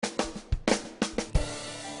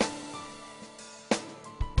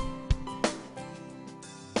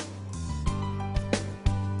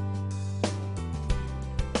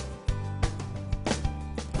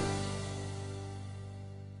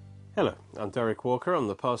I'm Derek Walker. I'm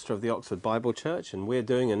the pastor of the Oxford Bible Church, and we're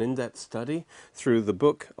doing an in-depth study through the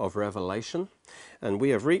book of Revelation. And we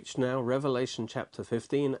have reached now Revelation chapter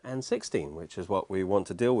 15 and 16, which is what we want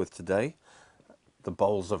to deal with today, the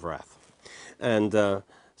bowls of wrath. And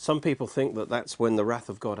some people think that that's when the wrath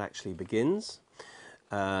of God actually begins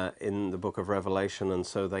in the book of Revelation, and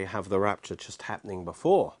so they have the rapture just happening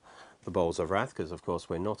before the bowls of wrath, because of course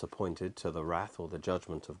we're not appointed to the wrath or the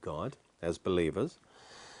judgment of God as believers.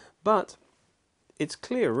 But it's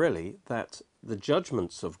clear really that the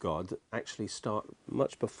judgments of God actually start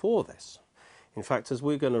much before this. In fact, as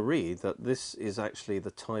we're going to read, that this is actually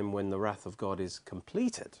the time when the wrath of God is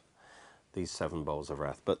completed, these 7 bowls of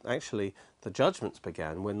wrath. But actually the judgments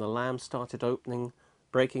began when the Lamb started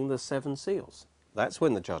breaking the 7 seals. That's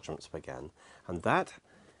when the judgments began. And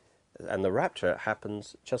the rapture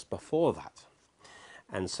happens just before that.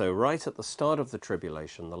 And so right at the start of the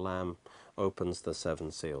tribulation, the Lamb opens the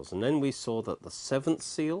 7 seals. And then we saw that the 7th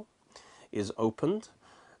seal is opened.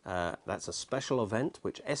 That's a special event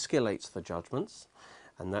which escalates the judgments.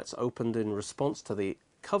 And that's opened in response to the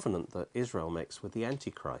covenant that Israel makes with the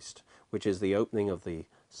Antichrist, which is the opening of the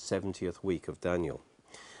 70th week of Daniel.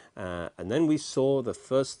 And then we saw the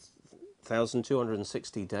first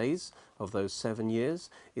 1,260 days of those 7 years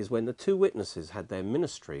is when the 2 witnesses had their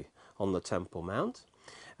ministry on the Temple Mount.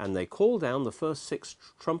 And they call down the first 6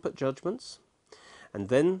 trumpet judgments, and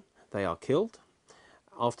then they are killed.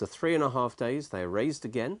 After 3.5 days, they are raised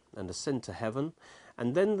again and ascend to heaven.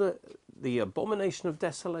 And then the abomination of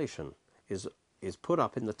desolation is put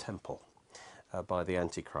up in the temple by the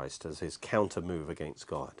Antichrist as his counter move against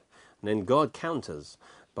God. And then God counters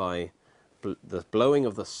by the blowing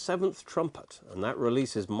of the 7th trumpet, and that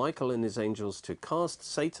releases Michael and his angels to cast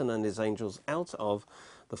Satan and his angels out of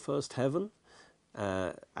the first heaven,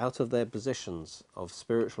 out of their positions of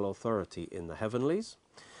spiritual authority in the heavenlies.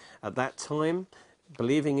 At that time,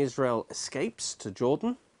 believing Israel escapes to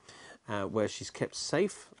Jordan, where she's kept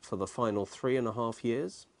safe for the final 3.5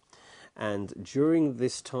 years. And during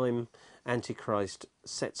this time, Antichrist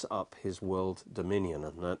sets up his world dominion,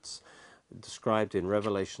 and that's described in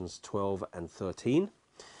Revelations 12 and 13.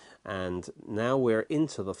 And now we're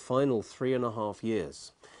into the final 3.5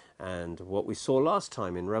 years. And what we saw last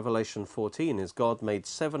time in Revelation 14 is God made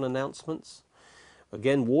 7 announcements,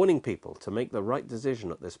 again warning people to make the right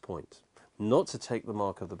decision at this point, not to take the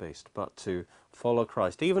mark of the beast, but to follow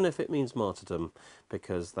Christ, even if it means martyrdom,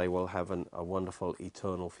 because they will have a wonderful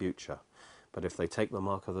eternal future. But if they take the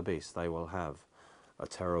mark of the beast, they will have a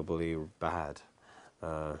terribly bad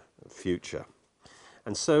future.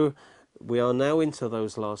 And so we are now into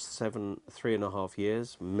those last 3.5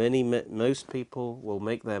 years. Most people will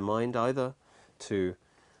make their mind either to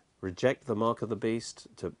reject the mark of the beast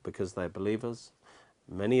because they're believers.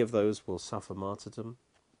 Many of those will suffer martyrdom.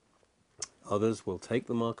 Others will take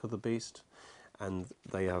the mark of the beast, and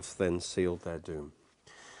they have then sealed their doom.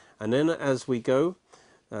 And then as we go,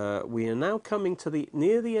 we are now coming to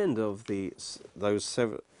near the end of those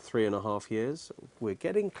 3.5 years. We're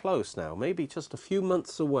getting close now, maybe just a few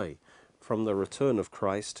months away from the return of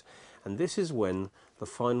Christ, and this is when the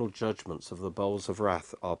final judgments of the bowls of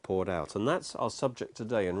wrath are poured out. And that's our subject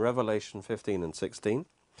today in Revelation 15 and 16.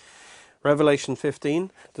 Revelation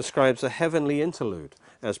 15 describes a heavenly interlude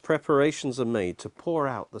as preparations are made to pour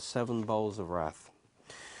out the 7 bowls of wrath.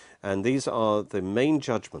 And these are the main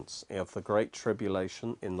judgments of the Great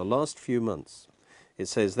Tribulation in the last few months. It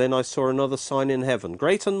says, "Then I saw another sign in heaven,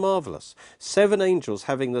 great and marvellous, 7 angels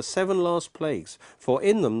having the 7 last plagues, for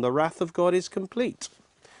in them the wrath of God is complete."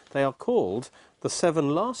 They are called the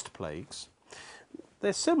 7 last plagues.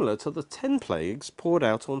 They're similar to the 10 plagues poured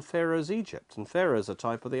out on Pharaoh's Egypt, and Pharaoh's a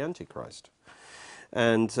type of the Antichrist.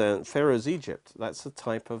 And Pharaoh's Egypt, that's a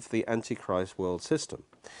type of the Antichrist world system.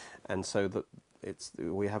 And so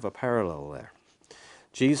we have a parallel there.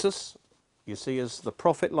 Jesus, you see, is the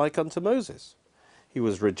prophet like unto Moses. He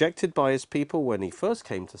was rejected by his people when he first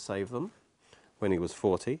came to save them, when he was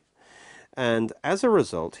 40. And as a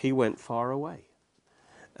result, he went far away.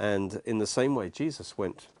 And in the same way, Jesus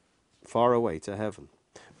went far away to heaven.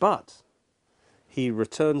 But he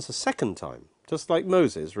returns a second time, just like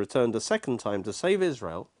Moses returned a second time to save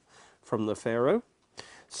Israel from the Pharaoh.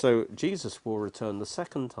 So Jesus will return the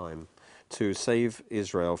second time to save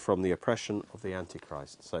Israel from the oppression of the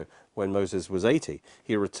Antichrist. So when Moses was 80,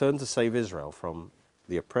 he returned to save Israel from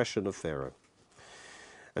the oppression of Pharaoh.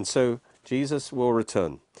 And so Jesus will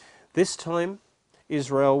return. This time,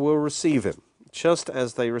 Israel will receive him, just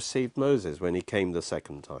as they received Moses when he came the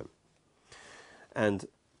second time. And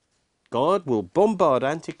God will bombard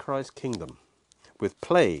Antichrist's kingdom with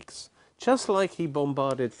plagues, just like he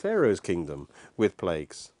bombarded Pharaoh's kingdom with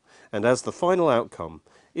plagues. And as the final outcome,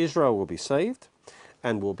 Israel will be saved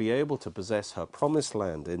and will be able to possess her promised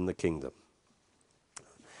land in the kingdom.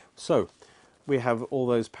 So we have all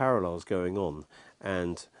those parallels going on,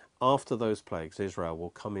 and after those plagues, Israel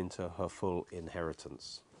will come into her full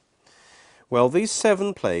inheritance. Well, these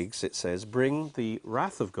 7 plagues, it says, bring the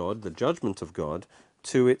wrath of God, the judgment of God,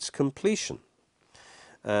 to its completion.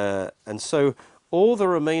 And so all the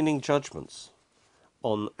remaining judgments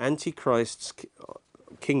on Antichrist's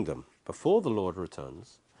kingdom before the Lord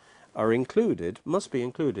returns are must be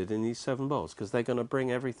included in these 7 bowls, because they're going to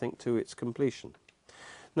bring everything to its completion.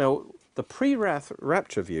 Now, the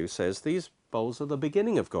pre-rapture view says these bowls are the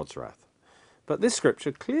beginning of God's wrath. But this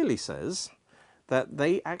scripture clearly says that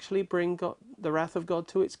they actually bring the wrath of God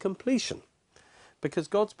to its completion, because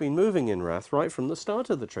God's been moving in wrath right from the start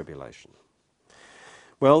of the tribulation.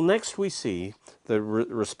 Well, next we see the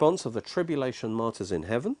response of the tribulation martyrs in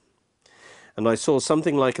heaven. And I saw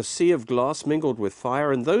something like a sea of glass mingled with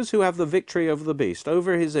fire, and those who have the victory over the beast,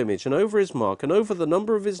 over his image, and over his mark, and over the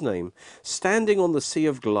number of his name, standing on the sea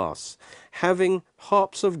of glass, having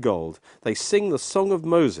harps of gold, they sing the song of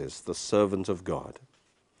Moses, the servant of God.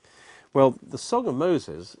 Well, the song of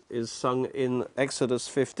Moses is sung in Exodus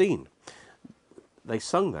 15. They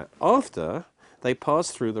sung that after they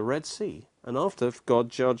passed through the Red Sea, and after God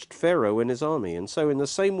judged Pharaoh and his army. And so in the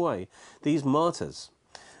same way, these martyrs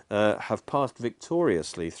have passed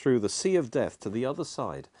victoriously through the sea of death to the other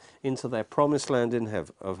side, into their promised land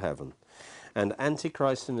of heaven. And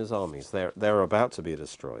Antichrist and his armies, they're about to be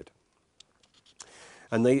destroyed.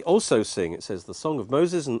 And they also sing, it says, the song of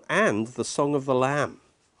Moses and the song of the Lamb.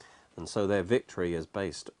 And so their victory is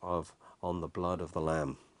based on the blood of the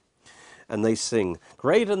Lamb. And they sing,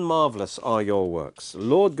 great and marvelous are your works,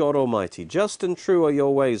 Lord God Almighty. Just and true are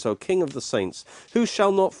your ways, O King of the saints. Who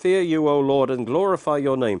shall not fear you, O Lord, and glorify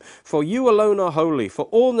your name? For you alone are holy, for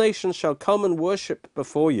all nations shall come and worship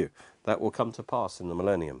before you. That will come to pass in the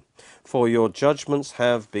millennium. For your judgments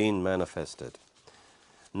have been manifested.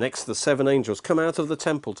 Next, the 7 angels come out of the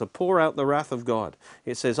temple to pour out the wrath of God.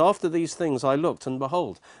 It says, after these things I looked, and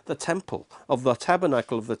behold, the temple of the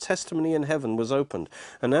tabernacle of the testimony in heaven was opened.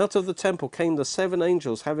 And out of the temple came the 7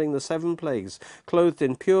 angels having the 7 plagues, clothed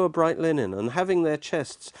in pure bright linen, and having their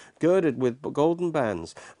chests girded with golden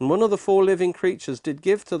bands. And one of the 4 living creatures did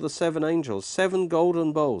give to the 7 angels 7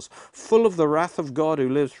 golden bowls, full of the wrath of God who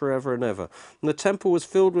lives forever and ever. And the temple was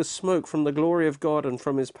filled with smoke from the glory of God and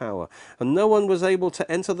from his power. And no one was able to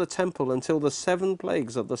enter the temple until the 7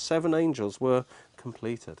 plagues of the 7 angels were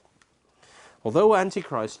completed. Although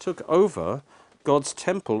Antichrist took over God's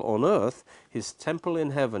temple on earth, his temple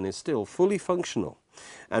in heaven is still fully functional.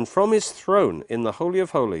 And from his throne in the Holy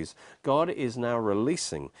of Holies, God is now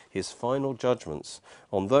releasing his final judgments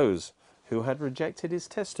on those who had rejected his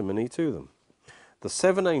testimony to them. The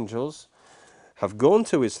 7 angels have gone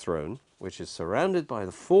to his throne, which is surrounded by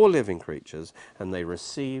the 4 living creatures, and they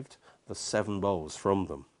received the 7 bowls from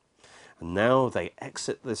them. And now they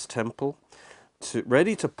exit this temple,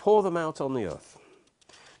 ready to pour them out on the earth.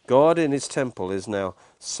 God in his temple is now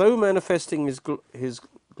so manifesting his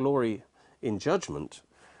glory in judgment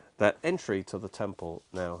that entry to the temple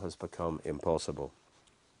now has become impossible.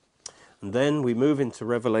 And then we move into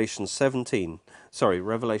Revelation 16.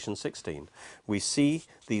 We see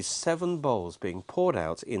these 7 bowls being poured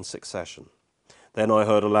out in succession. Then I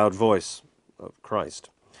heard a loud voice of Christ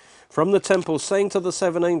from the temple saying to the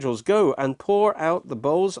 7 angels, go and pour out the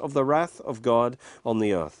bowls of the wrath of God on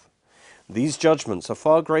the earth. These judgments are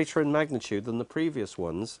far greater in magnitude than the previous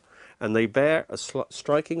ones, and they bear a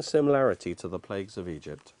striking similarity to the plagues of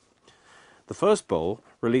Egypt. The first bowl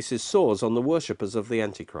releases sores on the worshippers of the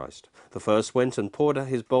Antichrist. The first went and poured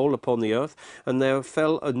his bowl upon the earth, and there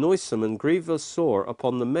fell a noisome and grievous sore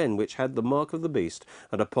upon the men which had the mark of the beast,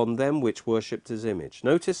 and upon them which worshipped his image.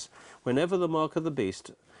 Notice, whenever the mark of the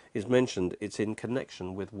beast is mentioned, it's in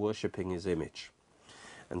connection with worshipping his image.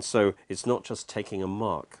 And so it's not just taking a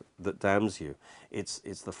mark that damns you. It's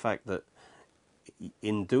the fact that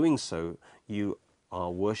in doing so, you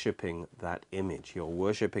are worshipping that image. You're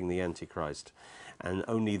worshipping the Antichrist. And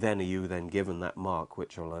only then are you then given that mark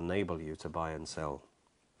which will enable you to buy and sell.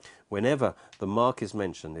 Whenever the mark is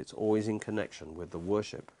mentioned, it's always in connection with the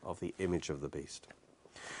worship of the image of the beast.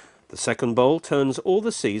 The second bowl turns all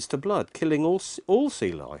the seas to blood, killing all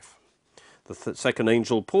sea life. The second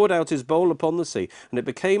angel poured out his bowl upon the sea, and it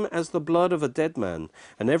became as the blood of a dead man,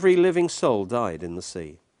 and every living soul died in the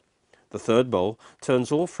sea. The third bowl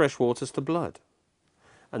turns all fresh waters to blood.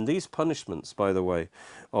 And these punishments, by the way,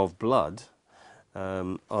 of blood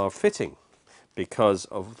are fitting because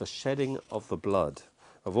of the shedding of the blood,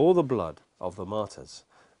 of all the blood of the martyrs.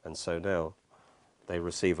 And so now they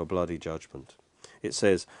receive a bloody judgment. It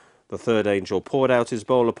says, the third angel poured out his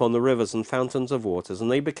bowl upon the rivers and fountains of waters, and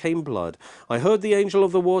they became blood. I heard the angel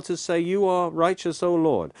of the waters say, You are righteous, O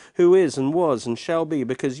Lord, who is and was and shall be,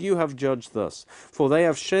 because you have judged thus. For they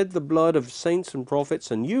have shed the blood of saints and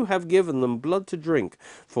prophets, and you have given them blood to drink,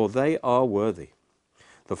 for they are worthy.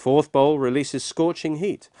 The fourth bowl releases scorching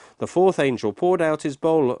heat. The fourth angel poured out his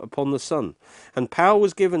bowl upon the sun, and power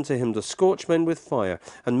was given to him to scorch men with fire.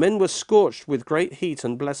 And men were scorched with great heat,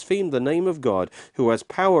 and blasphemed the name of God, who has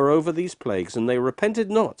power over these plagues, and they repented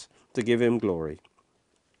not to give him glory.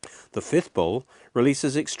 The fifth bowl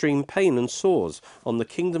releases extreme pain and sores on the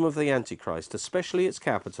kingdom of the Antichrist, especially its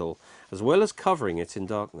capital, as well as covering it in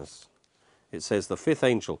darkness. It says, the fifth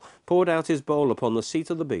angel poured out his bowl upon the seat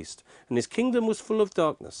of the beast, and his kingdom was full of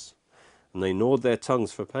darkness. And they gnawed their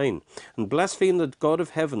tongues for pain, and blasphemed the God of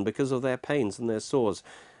heaven because of their pains and their sores.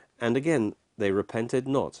 And again, they repented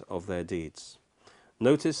not of their deeds.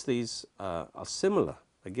 Notice these are similar,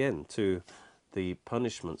 again, to the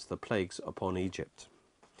punishments, the plagues upon Egypt.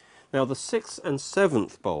 Now, the sixth and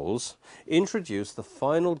seventh bowls introduce the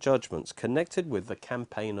final judgments connected with the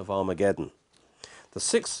campaign of Armageddon. The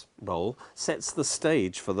sixth bowl sets the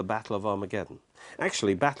stage for the Battle of Armageddon.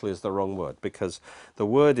 Actually, battle is the wrong word, because the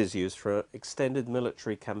word is used for an extended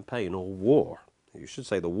military campaign or war. You should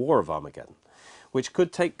say the War of Armageddon, which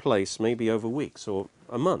could take place maybe over weeks or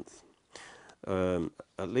a month,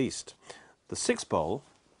 at least. The sixth bowl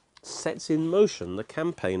sets in motion the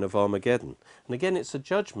campaign of Armageddon. And again, it's a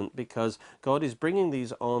judgment because God is bringing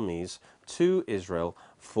these armies to Israel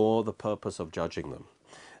for the purpose of judging them.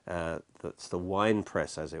 That's the wine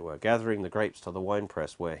press, as it were, gathering the grapes to the wine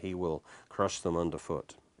press where he will crush them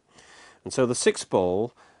underfoot. And so the sixth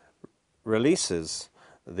bowl releases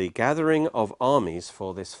the gathering of armies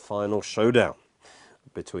for this final showdown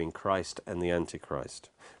between Christ and the Antichrist.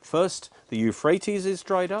 First, the Euphrates is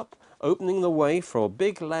dried up, opening the way for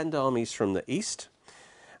big land armies from the east.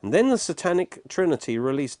 And then the satanic trinity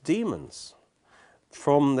released demons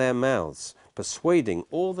from their mouths, persuading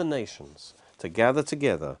all the nations to gather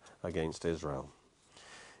together against Israel.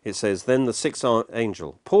 It says, then the sixth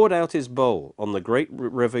angel poured out his bowl on the great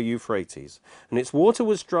river Euphrates, and its water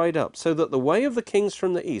was dried up, so that the way of the kings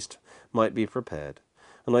from the east might be prepared.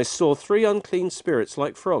 And I saw three unclean spirits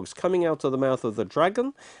like frogs coming out of the mouth of the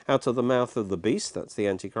dragon, out of the mouth of the beast, that's the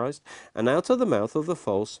Antichrist, and out of the mouth of the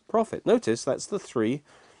false prophet. Notice that's the three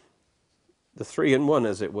in one,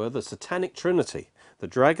 as it were, the satanic trinity, the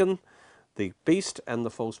dragon, the beast, and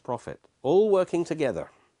the false prophet, all working together.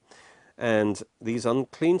 And these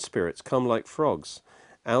unclean spirits come like frogs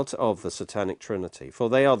out of the satanic trinity. For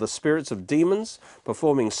they are the spirits of demons,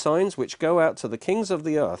 performing signs which go out to the kings of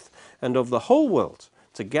the earth and of the whole world,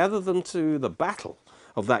 to gather them to the battle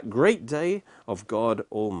of that great day of God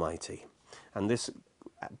Almighty. And this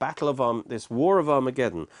this war of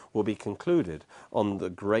Armageddon will be concluded on the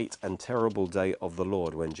great and terrible day of the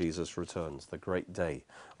Lord when Jesus returns, the great day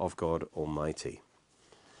of God Almighty.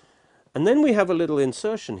 And then we have a little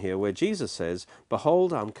insertion here where Jesus says,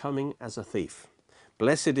 behold, I'm coming as a thief.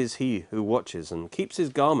 Blessed is he who watches and keeps his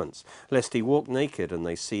garments, lest he walk naked and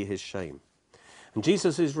they see his shame. And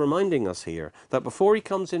Jesus is reminding us here that before he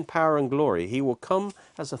comes in power and glory, he will come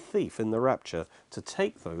as a thief in the rapture to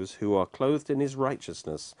take those who are clothed in his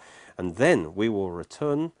righteousness. And then we will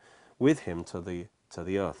return with him to the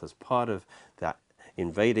earth as part of that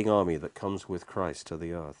invading army that comes with Christ to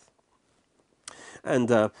the earth.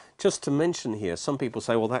 And just to mention here, some people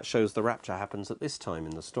say, well, that shows the rapture happens at this time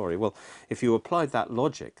in the story. Well, if you applied that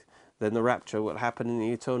logic, then the rapture will happen in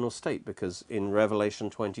the eternal state, because in Revelation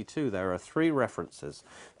 22 there are three references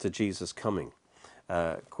to Jesus coming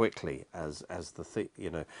quickly as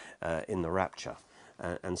in the rapture.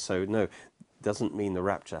 And so, no, doesn't mean the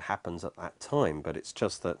rapture happens at that time, but it's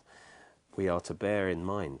just that we are to bear in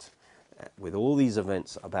mind, with all these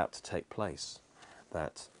events about to take place,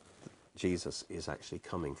 that Jesus is actually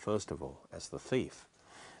coming, first of all, as the thief,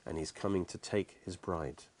 and he's coming to take his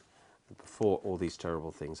bride before all these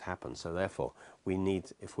terrible things happen. So therefore, we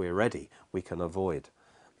need, if we're ready, we can avoid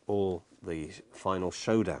all the final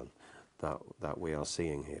showdown that we are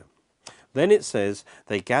seeing here. Then it says,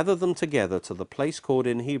 they gather them together to the place called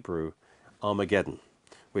in Hebrew Armageddon,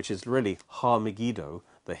 which is really Har Megiddo,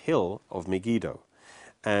 the hill of Megiddo.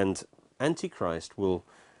 And Antichrist will,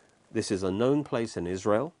 this is a known place in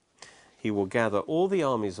Israel, he will gather all the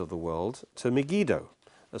armies of the world to Megiddo,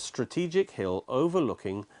 a strategic hill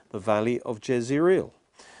overlooking the valley of Jezreel,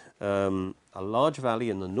 a large valley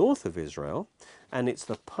in the north of Israel, and it's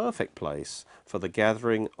the perfect place for the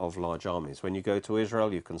gathering of large armies. When you go to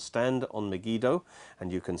Israel, you can stand on Megiddo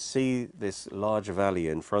and you can see this large valley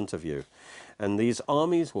in front of you. And these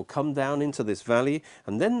armies will come down into this valley,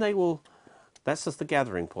 and then they will, that's just the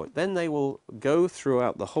gathering point, then they will go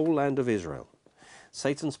throughout the whole land of Israel.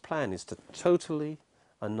 Satan's plan is to totally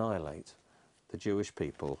annihilate the Jewish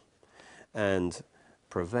people and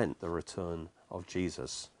prevent the return of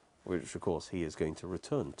Jesus, which of course he is going to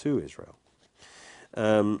return to Israel.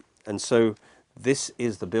 And so this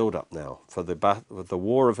is the build-up now for the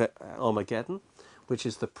war of Armageddon, which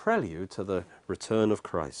is the prelude to the return of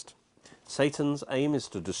Christ. Satan's aim is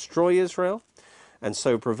to destroy Israel and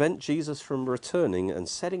so prevent Jesus from returning and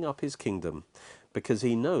setting up his kingdom, because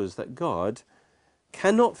he knows that God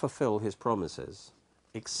cannot fulfill his promises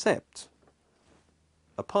except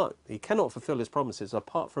he cannot fulfill his promises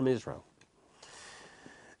apart from Israel,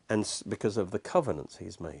 and because of the covenants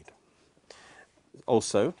he's made.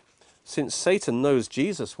 Also, since Satan knows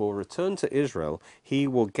Jesus will return to Israel, he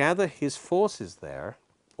will gather his forces there,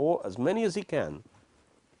 or as many as he can,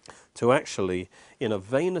 to actually, in a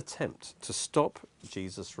vain attempt to stop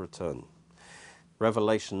Jesus' return.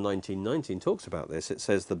 Revelation 19:19 talks about this. It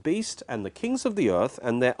says, "The beast and the kings of the earth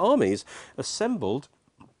and their armies assembled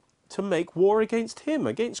to make war against him,"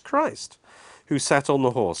 against Christ, "who sat on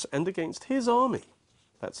the horse, and against his army."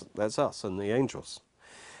 That's us and the angels.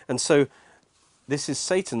 And so this is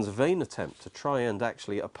Satan's vain attempt to try and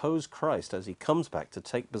actually oppose Christ as he comes back to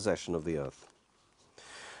take possession of the earth.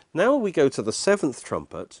 Now we go to the seventh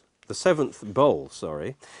bowl,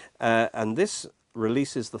 and this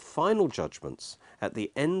releases the final judgments at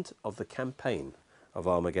the end of the campaign of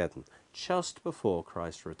Armageddon, just before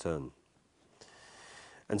Christ's return.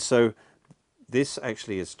 And so this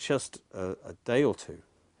actually is just a day or two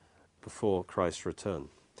before Christ's return.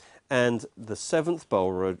 And the seventh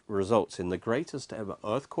bowl results in the greatest ever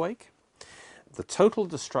earthquake, the total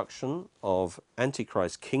destruction of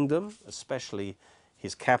Antichrist's kingdom, especially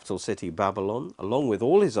his capital city Babylon, along with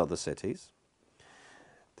all his other cities.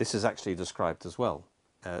 This is actually described as well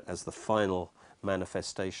as the final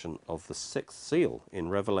manifestation of the sixth seal in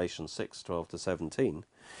Revelation 6:12-17,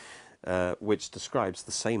 which describes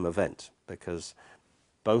the same event, because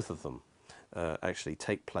both of them actually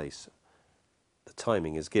take place. The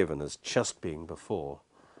timing is given as just being before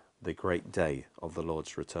the great day of the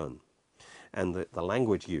Lord's return. And the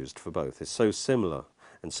language used for both is so similar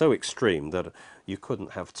and so extreme that you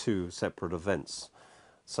couldn't have two separate events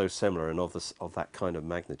so similar and of that kind of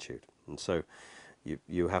magnitude. And so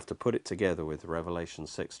you have to put it together with Revelation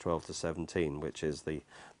 6:12-17, which is the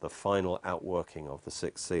final outworking of the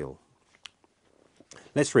sixth seal.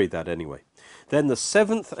 Let's read that anyway. "Then the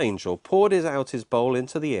seventh angel poured out his bowl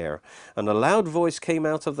into the air, and a loud voice came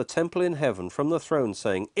out of the temple in heaven from the throne,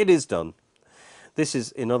 saying, 'It is done.'" This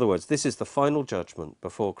is, in other words, this is the final judgment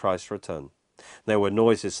before Christ's return. "There were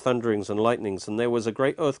noises, thunderings, and lightnings, and there was a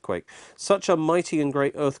great earthquake, such a mighty and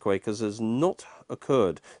great earthquake as has not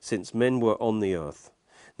occurred since men were on the earth.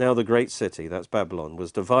 Now the great city," that's Babylon,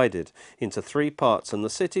 "was divided into 3 parts, and the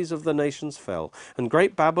cities of the nations fell. And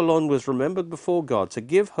great Babylon was remembered before God, to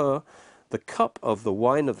give her the cup of the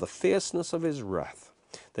wine of the fierceness of his wrath.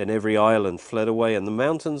 Then every island fled away, and the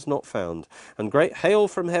mountains not found. And great hail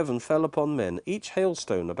from heaven fell upon men, each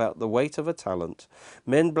hailstone about the weight of a talent.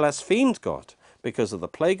 Men blasphemed God because of the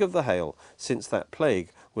plague of the hail, since that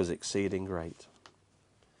plague was exceeding great."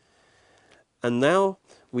 And now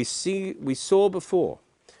we saw before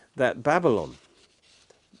that Babylon,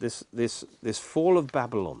 this fall of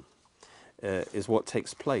Babylon, is what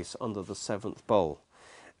takes place under the seventh bowl.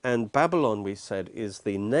 And Babylon, we said, is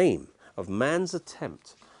the name of man's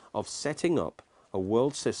attempt of setting up a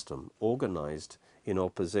world system organized in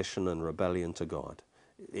opposition and rebellion to God.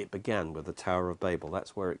 It began with the Tower of Babel.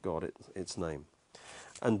 That's where it got its name.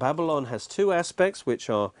 And Babylon has 2 aspects which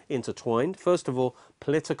are intertwined. First of all,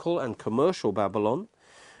 political and commercial Babylon,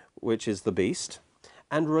 which is the beast,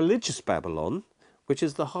 and religious Babylon, which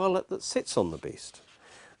is the harlot that sits on the beast.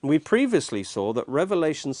 And we previously saw that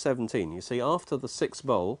Revelation 17, you see, after the seventh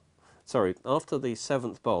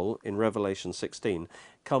bowl in Revelation 16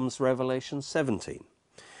 comes Revelation 17.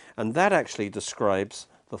 And that actually describes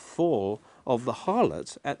the fall of the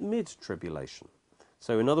harlot at mid-tribulation.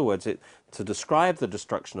 So in other words, to describe the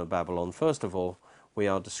destruction of Babylon, first of all, we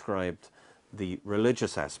are described the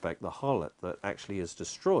religious aspect, the harlot that actually is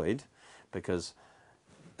destroyed because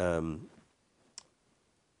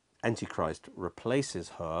Antichrist replaces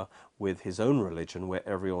her with his own religion where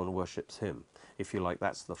everyone worships him. If you like,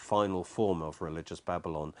 that's the final form of religious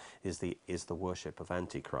Babylon, is the worship of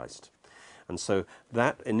Antichrist. And so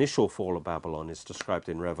that initial fall of Babylon is described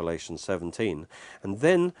in Revelation 17. And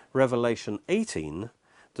then Revelation 18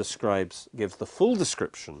 gives the full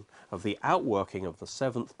description of the outworking of the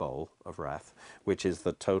seventh bowl of wrath, which is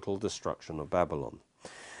the total destruction of Babylon.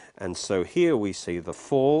 And so here we see the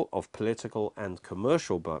fall of political and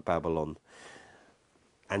commercial Babylon,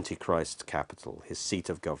 Antichrist's capital, his seat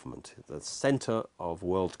of government, the center of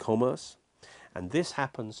world commerce. And this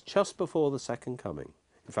happens just before the second coming.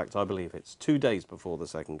 In fact, I believe it's 2 days before the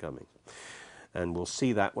second coming. And we'll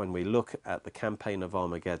see that when we look at the campaign of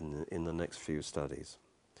Armageddon in the next few studies.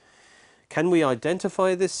 Can we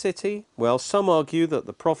identify this city? Well, some argue that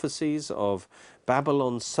the prophecies of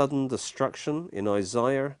Babylon's sudden destruction in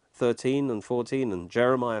Isaiah 13 and 14 and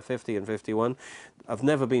Jeremiah 50 and 51 have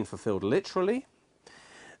never been fulfilled literally,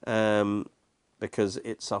 because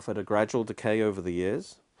it suffered a gradual decay over the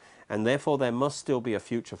years, and therefore there must still be a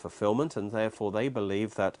future fulfillment, and therefore they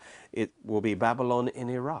believe that it will be Babylon in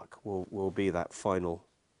Iraq will be that final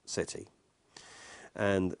city.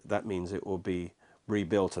 And that means it will be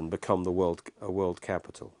rebuilt and become a world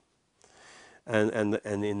capital. And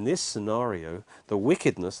in this scenario, the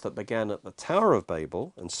wickedness that began at the Tower of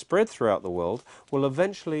Babel and spread throughout the world will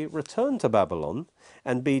eventually return to Babylon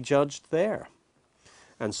and be judged there.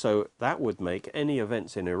 And so that would make any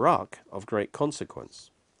events in Iraq of great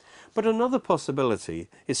consequence. But another possibility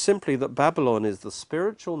is simply that Babylon is the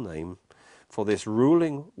spiritual name for this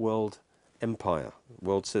ruling world empire,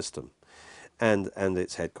 world system, and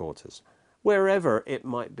its headquarters, wherever it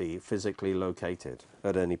might be physically located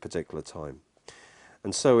at any particular time.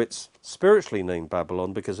 And so it's spiritually named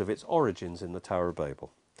Babylon because of its origins in the Tower of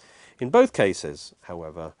Babel. In both cases,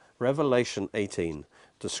 however, Revelation 18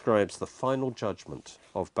 describes the final judgment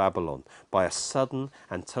of Babylon by a sudden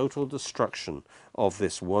and total destruction of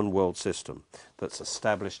this one world system that's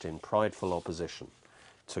established in prideful opposition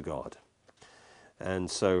to God. And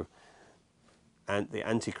so the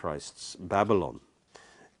Antichrist's Babylon,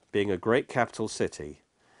 being a great capital city,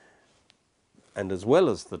 and as well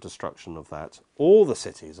as the destruction of that, all the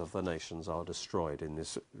cities of the nations are destroyed in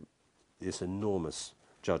this enormous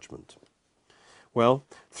judgment. Well,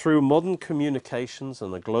 through modern communications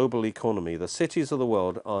and the global economy, the cities of the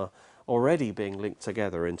world are already being linked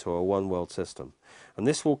together into a one world system. And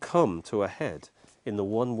this will come to a head in the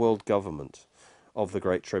one world government of the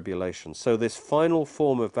Great Tribulation. So this final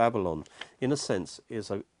form of Babylon, in a sense,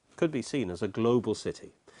 could be seen as a global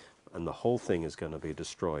city. And the whole thing is going to be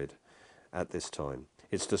destroyed at this time.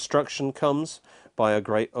 Its destruction comes by a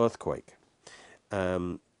great earthquake,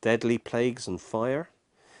 deadly plagues and fire.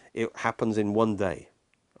 It happens in one day,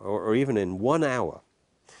 or even in 1 hour.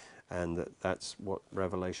 And that's what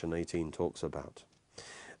Revelation 18 talks about.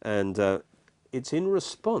 And it's in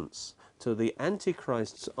response to the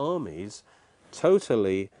Antichrist's armies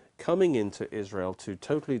totally coming into Israel to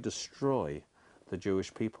totally destroy the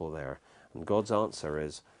Jewish people there. And God's answer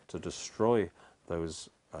is to destroy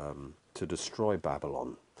to destroy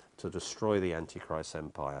Babylon, to destroy the Antichrist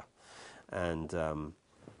empire. And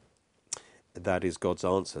that is God's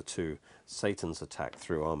answer to Satan's attack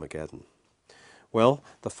through Armageddon. Well,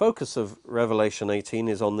 the focus of Revelation 18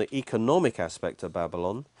 is on the economic aspect of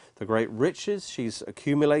Babylon, the great riches she's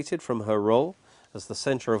accumulated from her role as the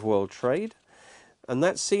center of world trade, and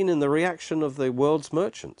that's seen in the reaction of the world's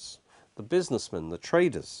merchants, the businessmen, the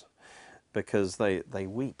traders, because they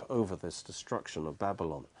weep over this destruction of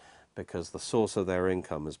Babylon, because the source of their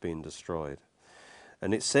income has been destroyed.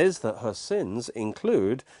 And it says that her sins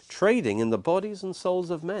include trading in the bodies and souls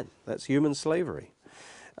of men. That's human slavery.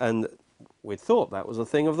 And we thought that was a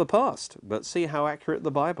thing of the past, but see how accurate the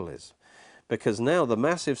Bible is. Because now the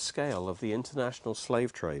massive scale of the international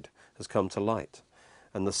slave trade has come to light.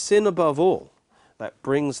 And the sin above all that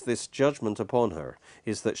brings this judgment upon her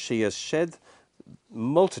is that she has shed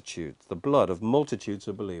the blood of multitudes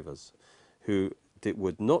of believers who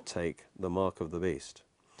would not take the mark of the beast,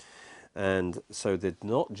 and so did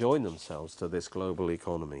not join themselves to this global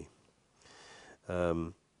economy.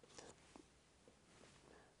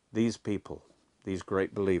 These people, these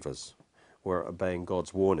great believers, were obeying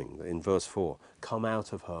God's warning in verse 4, "Come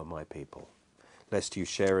out of her, my people, lest you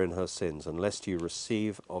share in her sins, and lest you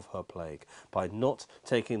receive of her plague." By not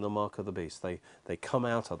taking the mark of the beast, they come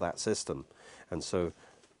out of that system, and so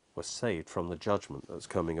were saved from the judgment that's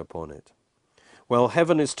coming upon it. Well,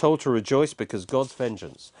 heaven is told to rejoice because God's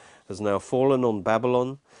vengeance has now fallen on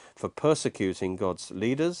Babylon for persecuting God's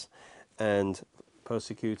leaders and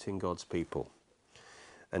persecuting God's people.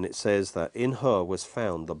 And it says that in her was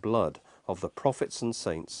found the blood of the prophets and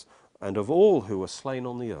saints and of all who were slain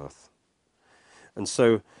on the earth. And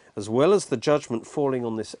so, as well as the judgment falling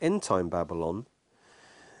on this end-time Babylon,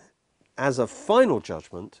 as a final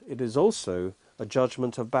judgment, it is also a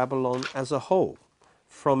judgment of Babylon as a whole,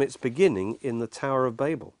 from its beginning in the Tower of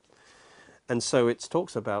Babel. And so it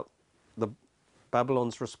talks about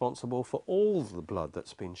Babylon's responsible for all the blood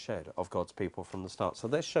that's been shed of God's people from the start. So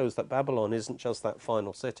this shows that Babylon isn't just that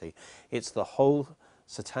final city, it's the whole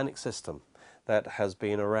satanic system that has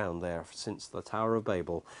been around there since the Tower of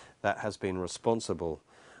Babel that has been responsible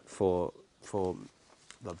for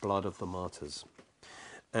the blood of the martyrs.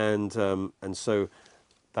 And so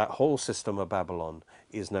that whole system of Babylon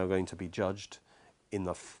is now going to be judged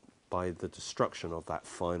by the destruction of that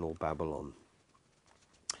final Babylon.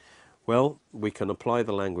 Well, we can apply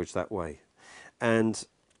the language that way. And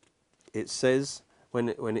it says, when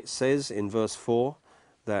it says in verse 4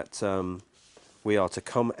 that we are to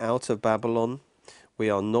come out of Babylon, we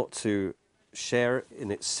are not to share in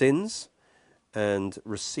its sins and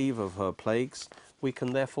receive of her plagues, we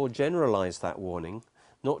can therefore generalize that warning,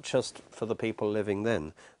 not just for the people living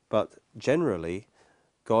then, but generally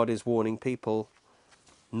God is warning people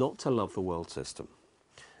not to love the world system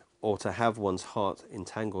or to have one's heart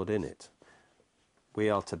entangled in it.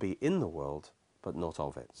 We are to be in the world, but not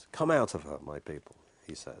of it. Come out of her, my people,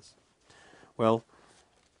 he says. Well,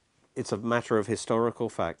 it's a matter of historical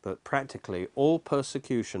fact that practically all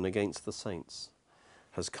persecution against the saints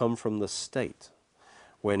has come from the state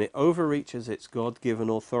when it overreaches its God-given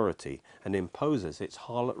authority and imposes its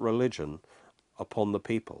harlot religion upon the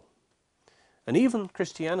people. And even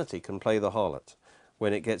Christianity can play the harlot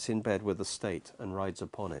when it gets in bed with the state and rides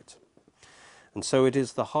upon it. And so it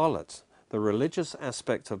is the harlot, the religious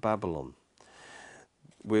aspect of Babylon,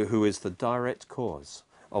 who is the direct cause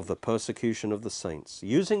of the persecution of the saints,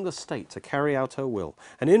 using the state to carry out her will,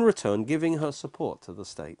 and in return giving her support to the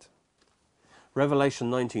state. Revelation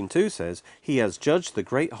 19:2 says, "He has judged the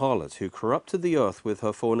great harlot who corrupted the earth with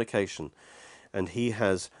her fornication, and he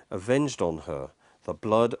has avenged on her the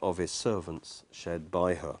blood of his servants shed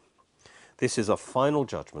by her." This is a final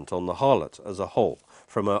judgment on the harlot as a whole,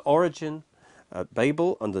 from her origin at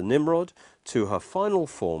Babel under Nimrod to her final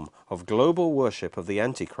form of global worship of the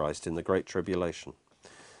Antichrist in the Great Tribulation.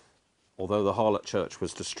 Although the harlot church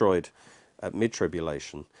was destroyed at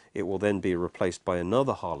mid-tribulation, it will then be replaced by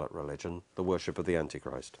another harlot religion, the worship of the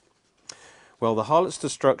Antichrist. Well, the harlot's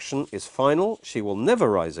destruction is final. She will never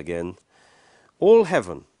rise again. All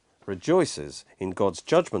heaven rejoices in God's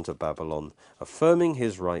judgment of Babylon, affirming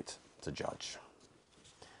his right to judge.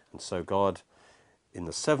 And so God, in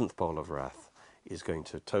the seventh bowl of wrath, is going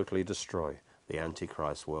to totally destroy the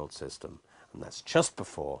Antichrist world system. And that's just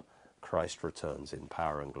before Christ returns in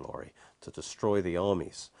power and glory to destroy the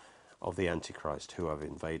armies of the Antichrist who have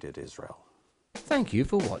invaded Israel. Thank you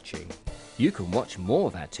for watching. You can watch more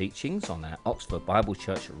of our teachings on our Oxford Bible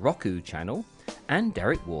Church Roku channel and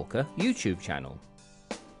Derek Walker YouTube channel.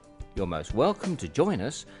 You're most welcome to join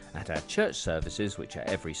us at our church services, which are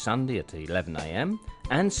every Sunday at 11 AM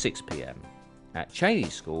and 6 PM at Cheney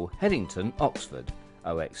School, Headington, Oxford,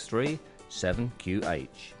 OX3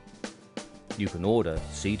 7QH. You can order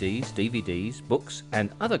CDs, DVDs, books and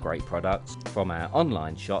other great products from our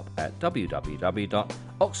online shop at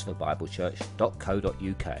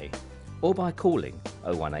www.oxfordbiblechurch.co.uk or by calling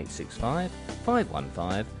 01865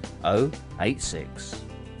 515 086.